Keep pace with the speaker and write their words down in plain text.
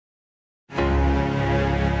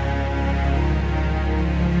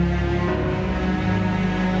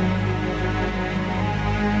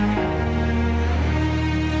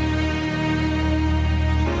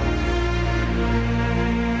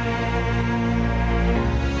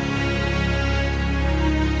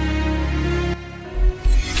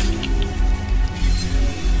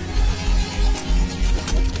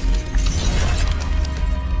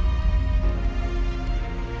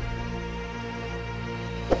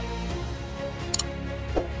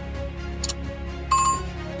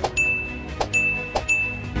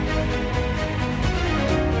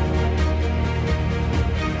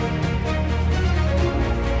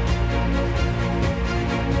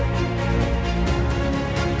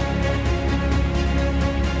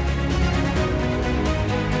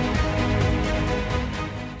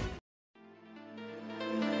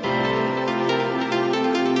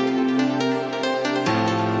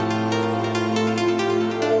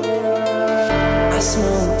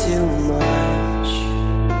smoke too much,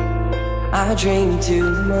 I drink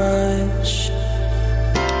too much.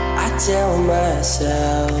 I tell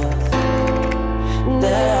myself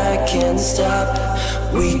that I can't stop.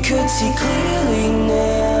 We could see clearly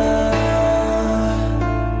now.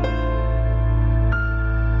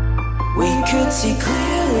 We could see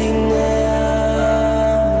clearly now.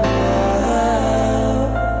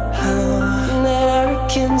 That I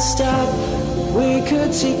can't stop. We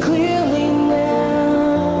could see clearly now.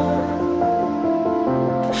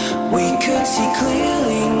 We could see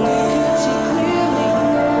clearly now.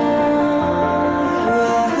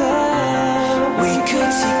 We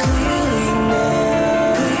could see clearly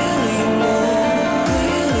now. Clearly now.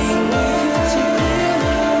 Clearly now.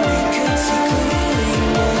 We could see clearly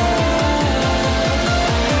now.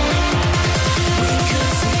 We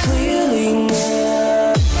could see clearly now.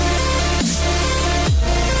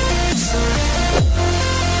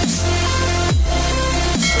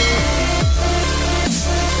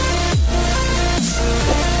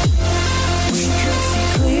 We could see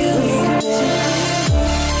clearly now.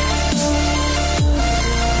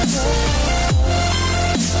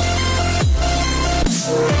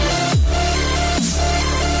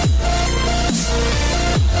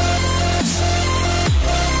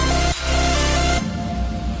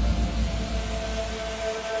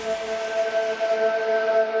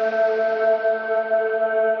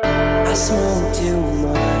 I smoke too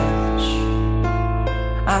much,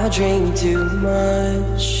 I drink too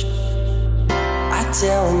much. I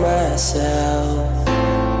tell myself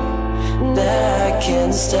that I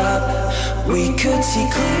can't stop. We could see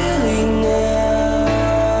clearly now.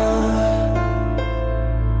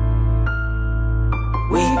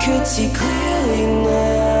 We could see clearly now.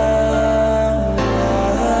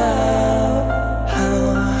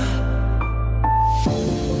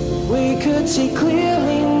 We could see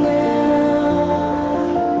clearly now.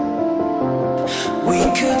 We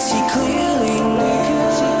could see clearly now.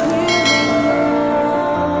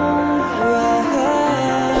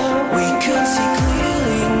 We could see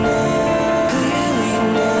clearly now. Clearly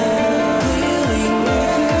now. Clearly now.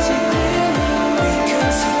 We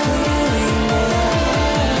could see clearly now.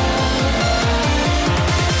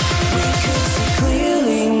 We could see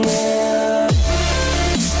clearly now.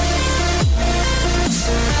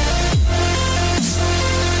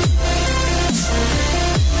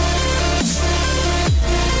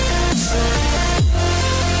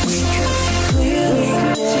 We could see clearly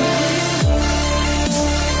now.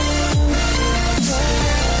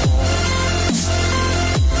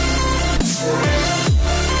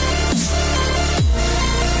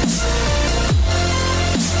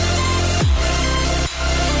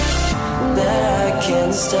 That I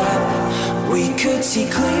can't stop. We could see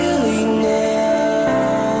clearly now.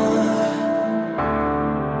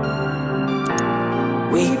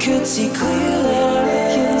 We could see clearly.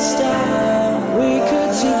 I can't stop. We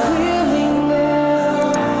could see clearly.